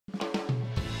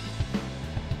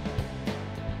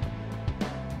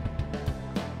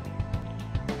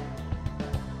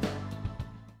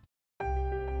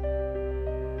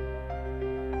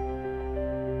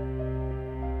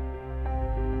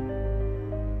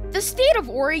The state of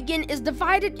Oregon is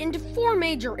divided into 4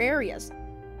 major areas: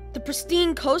 the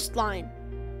pristine coastline,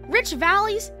 rich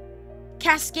valleys,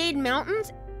 Cascade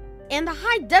Mountains, and the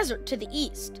high desert to the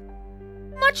east.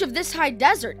 Much of this high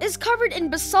desert is covered in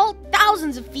basalt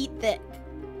thousands of feet thick.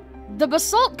 The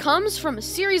basalt comes from a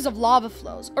series of lava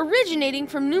flows originating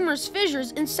from numerous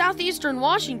fissures in southeastern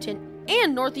Washington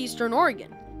and northeastern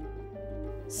Oregon.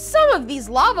 Some of these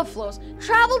lava flows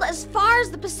traveled as far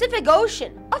as the Pacific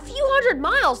Ocean, a few hundred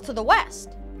miles to the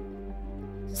west.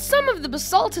 Some of the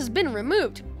basalt has been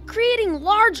removed, creating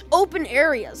large open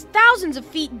areas thousands of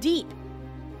feet deep,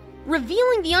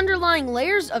 revealing the underlying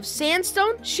layers of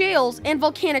sandstone, shales, and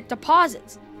volcanic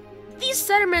deposits. These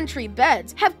sedimentary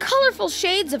beds have colorful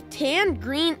shades of tan,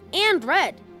 green, and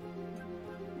red.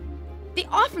 They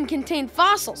often contain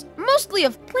fossils, mostly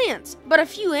of plants, but a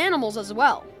few animals as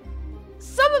well.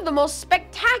 Some of the most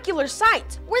spectacular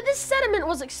sites where this sediment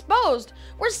was exposed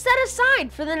were set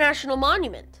aside for the National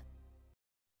Monument.